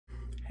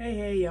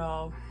Hey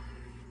y'all,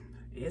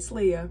 it's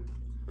Leah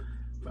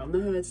from the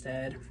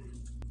Hoodstead.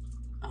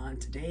 On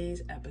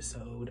today's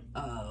episode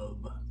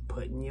of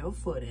Putting Your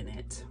Foot in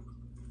It,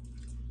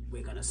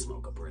 we're gonna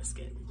smoke a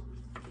brisket.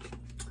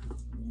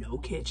 No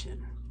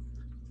kitchen,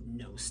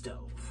 no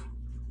stove,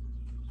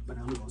 but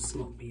I'm gonna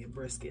smoke me a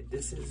brisket.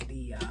 This is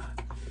the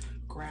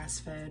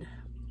grass-fed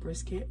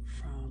brisket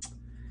from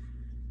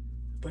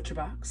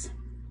BUTCHERBOX.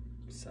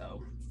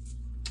 So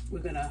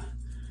we're gonna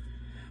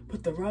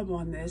put the rub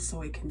on this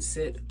so it can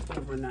sit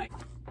overnight.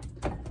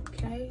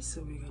 Okay,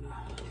 so we're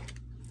gonna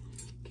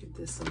give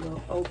this a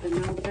little open.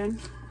 Rinse.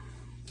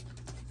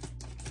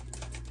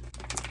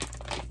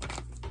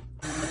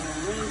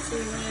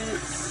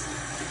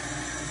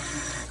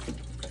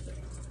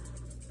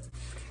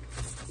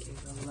 Give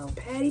it a little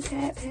patty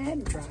pat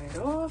and dry it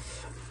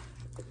off.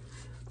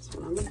 So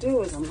what I'm gonna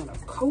do is I'm gonna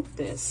coat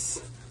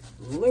this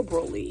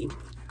liberally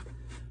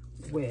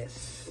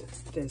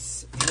with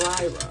this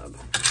dry rub.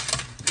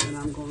 And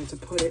I'm going to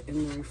put it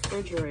in the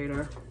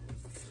refrigerator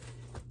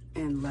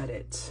and let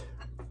it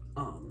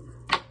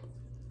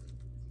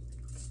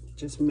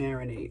just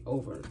marinate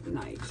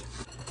overnight.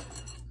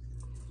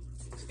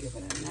 Just give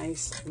it a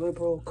nice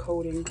liberal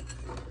coating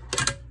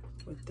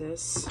with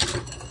this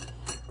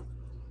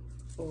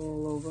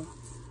all over.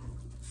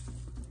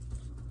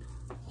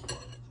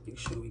 Make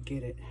sure we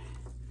get it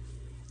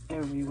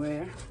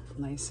everywhere,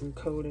 nice and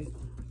coated,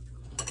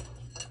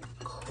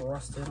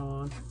 crusted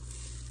on.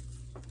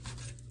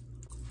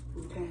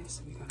 Okay,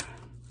 so we're gonna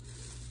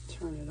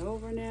turn it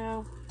over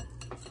now.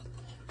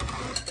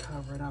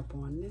 Cover it up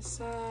on this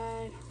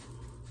side.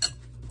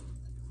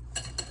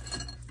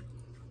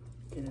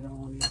 Get it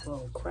on these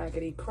little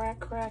crackety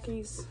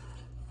crackies.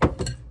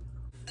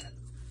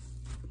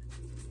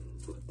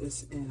 Put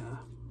this in a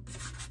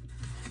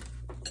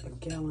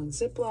gallon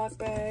Ziploc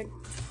bag.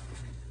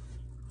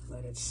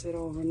 Let it sit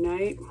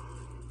overnight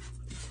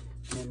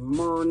and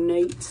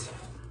marinate.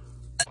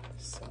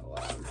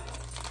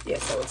 Yeah,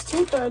 so it's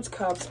 2/3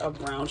 cups of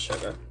brown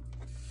sugar.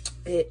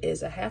 It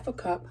is a 1/2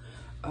 cup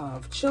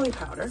of chili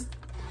powder.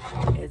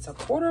 It's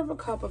 1/4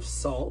 cup of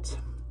salt.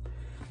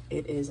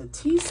 It is a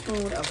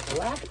teaspoon of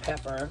black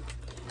pepper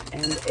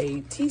and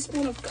a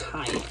teaspoon of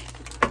cayenne.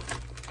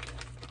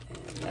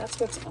 And that's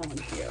what's on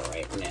here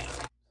right now.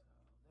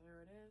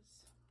 There it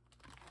is.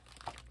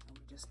 And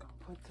we're just gonna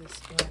put this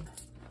in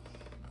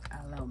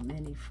our little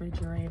mini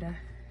refrigerator.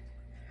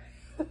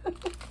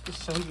 To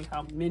show you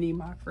how mini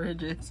my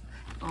fridge is.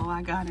 All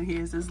I got in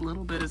here is this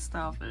little bit of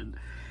stuff and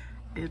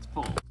it's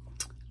full.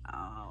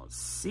 I'll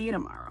see you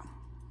tomorrow.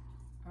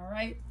 All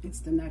right,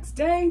 it's the next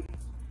day.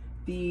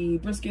 The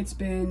brisket's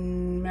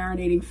been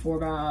marinating for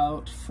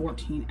about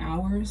 14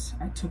 hours.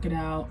 I took it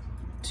out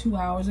 2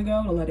 hours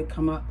ago to let it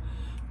come up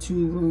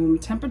to room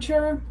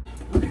temperature.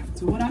 Okay,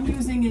 so what I'm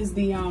using is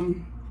the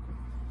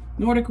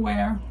Nordic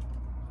Ware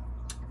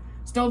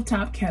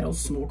stovetop kettle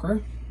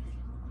smoker.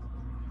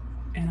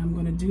 And I'm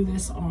gonna do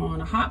this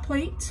on a hot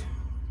plate.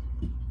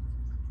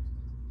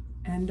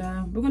 And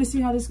we're gonna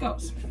see how this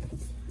goes.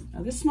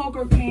 Now this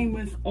smoker came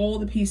with all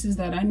the pieces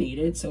that I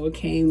needed. So it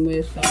came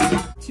with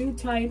 2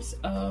 types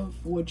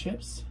of wood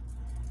chips.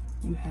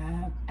 You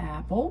have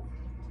apple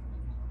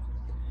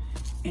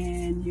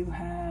and you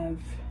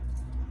have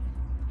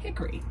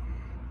hickory.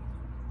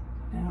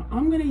 Now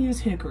I'm gonna use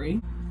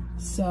hickory.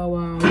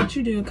 So what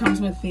you do, it comes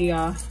with the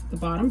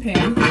bottom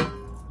pan.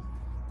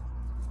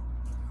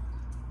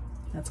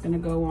 That's gonna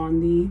go on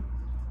the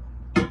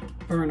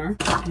burner.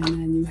 And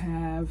then you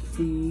have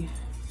the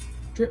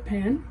drip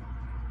pan,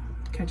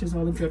 catches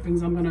all the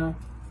drippings. I'm gonna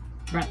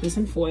wrap this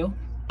in foil.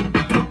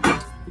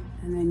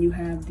 And then you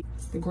have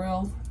the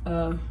grill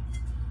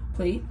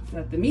plate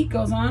that the meat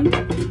goes on.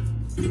 And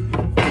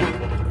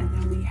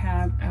then we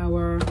have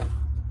our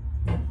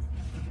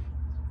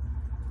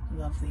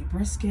lovely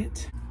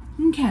brisket.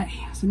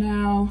 Okay, so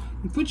now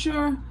you put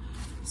your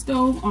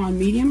stove on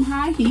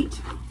medium-high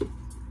heat.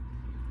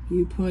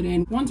 You put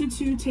in 1 to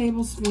 2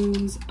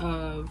 tablespoons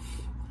of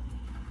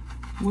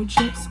wood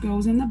chips,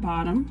 goes in the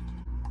bottom.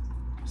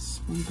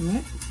 Sprinkle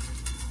it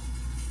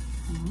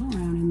all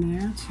around in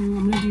there.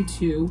 I'm gonna do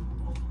 2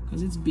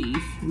 because it's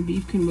beef and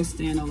beef can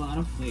withstand a lot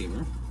of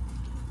flavor.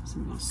 So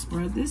I'm gonna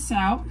spread this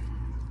out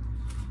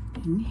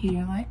in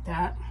here like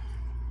that.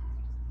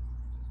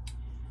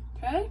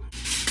 Okay.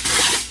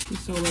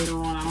 So later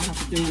on I don't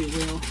have to do any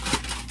real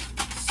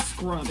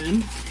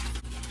scrubbing.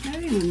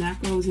 Okay, and then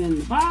that goes in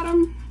the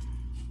bottom.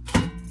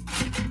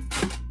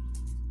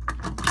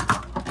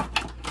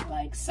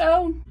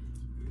 So,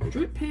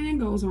 drip pan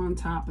goes on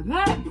top of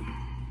that.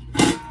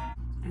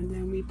 And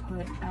then we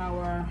put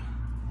our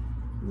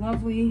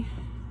lovely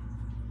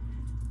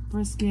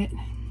brisket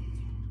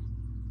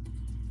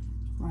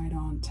right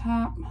on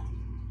top,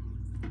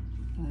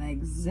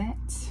 like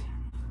that.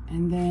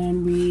 And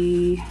then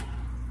we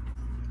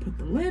put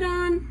the lid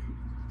on.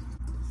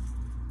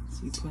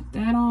 So you put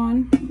that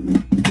on.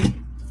 And then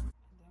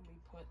we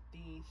put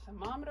the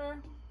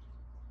thermometer.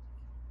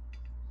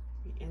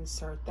 We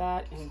insert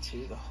that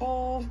into the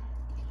hole,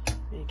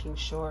 making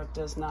sure it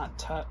does not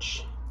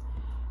touch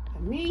the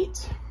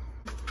meat.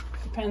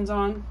 Depends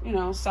on, you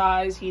know,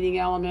 size, heating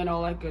element,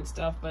 all that good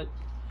stuff, but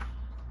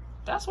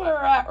that's where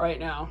we're at right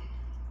now.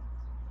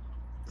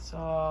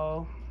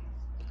 So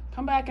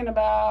come back in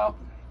about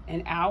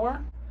an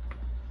hour.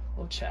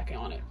 We'll check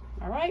on it.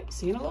 All right,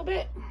 see you in a little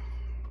bit.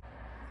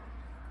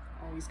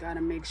 Always got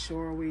to make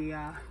sure we,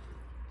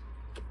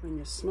 when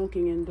you're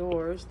smoking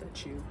indoors,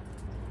 that you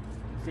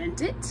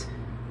vent it.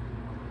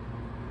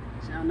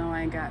 Y'all know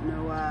I ain't got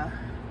no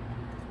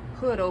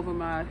hood over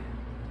my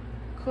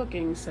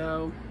cooking,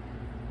 so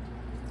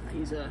I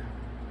use a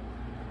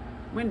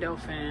window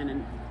fan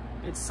and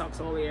it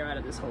sucks all the air out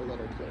of this whole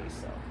little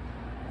place. So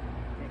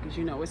yeah, because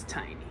you know it's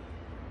tiny,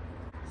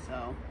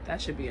 so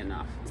that should be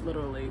enough. It's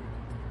literally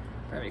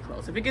very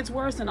close. If it gets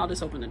worse, then I'll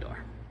just open the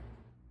door.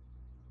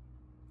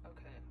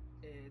 Okay,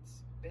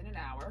 it's been an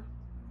hour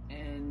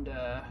and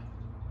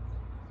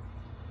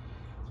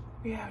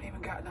we haven't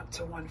even gotten up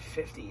to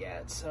 150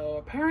 yet. So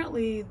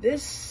apparently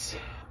this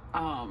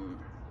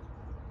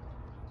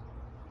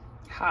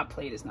hot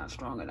plate is not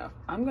strong enough.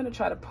 I'm gonna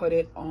try to put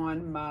it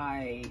on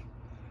my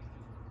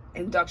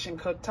induction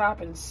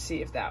cooktop and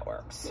see if that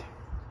works.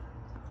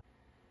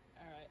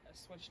 All right, I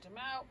switched them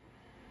out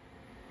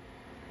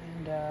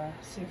and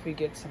see if we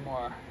get some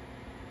more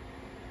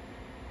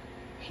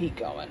heat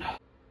going.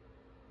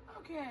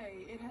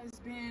 Okay, it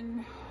has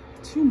been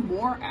 2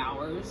 more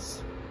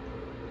hours.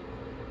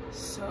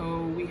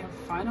 So we have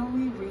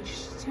finally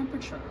reached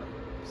temperature.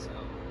 So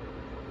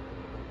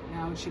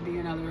now it should be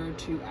another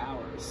 2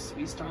 hours.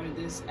 We started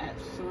this at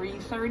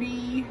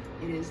 3:30.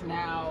 It is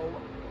now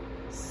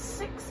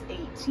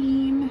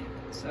 6:18.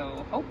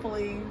 So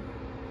hopefully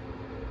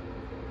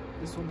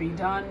this will be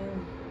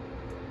done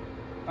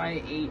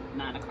by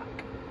 8-9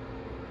 o'clock.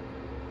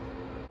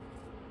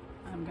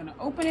 I'm gonna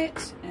open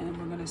it and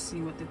we're gonna see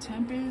what the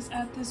temp is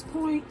at this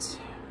point.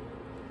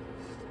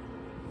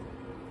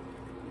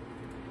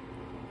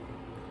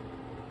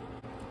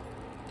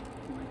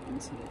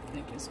 Into the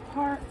thickest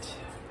part.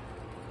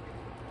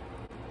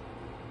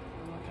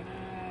 We're looking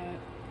at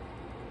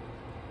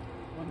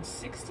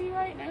 160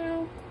 right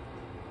now.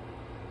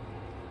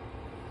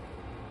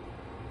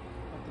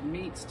 But the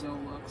meat still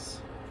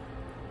looks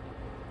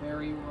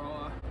very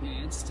raw.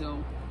 Yeah, it's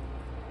still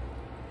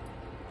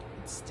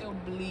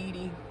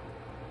bleedy.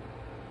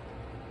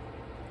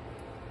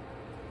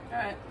 All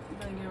right, I'm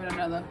gonna give it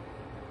another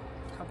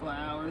couple of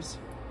hours.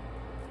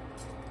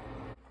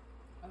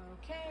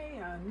 Okay,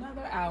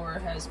 another hour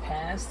has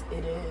passed.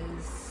 It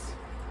is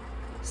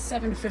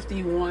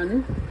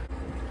 7:51.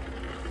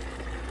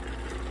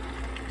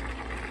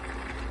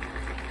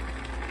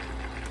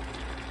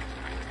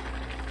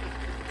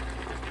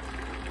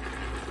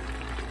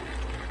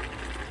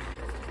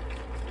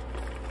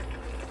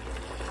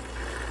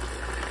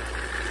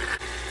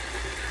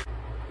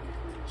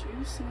 The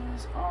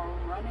juices are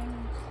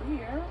running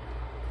clear.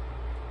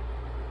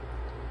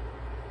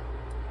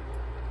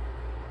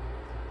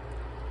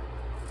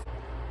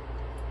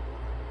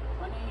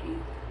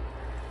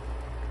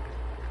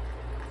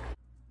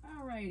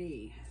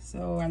 Alrighty,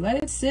 so I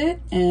let it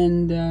sit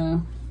and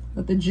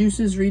let the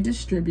juices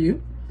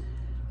redistribute.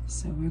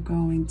 So we're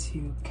going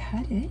to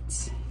cut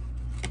it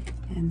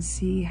and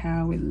see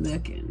how it's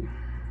looking.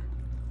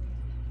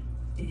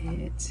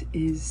 It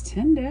is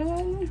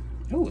tender.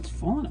 Oh, it's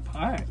falling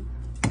apart.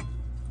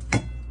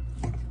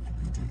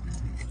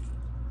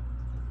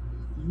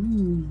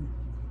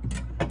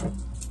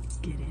 Let's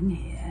get in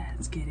here.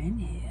 Let's get in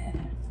here.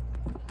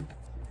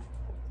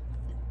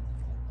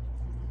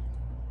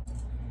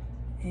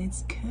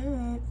 It's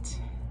cooked.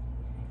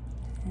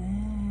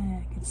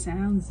 It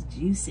sounds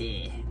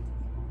juicy.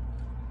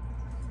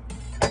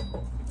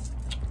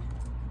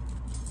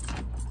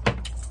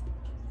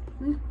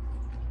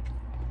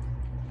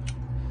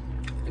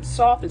 It's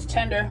soft, it's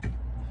tender.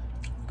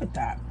 Look at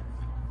that.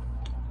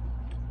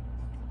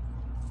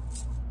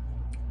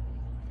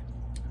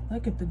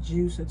 Look at the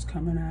juice that's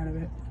coming out of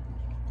it.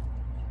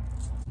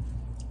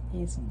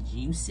 It's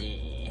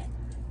juicy.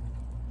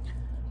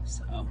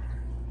 So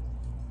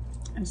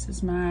this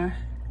is my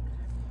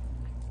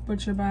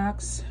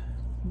BUTCHERBOX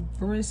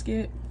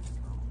brisket.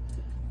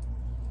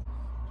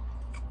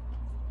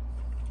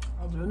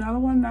 I'll do another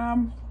one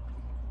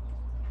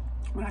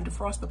when I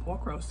defrost the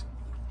pork roast.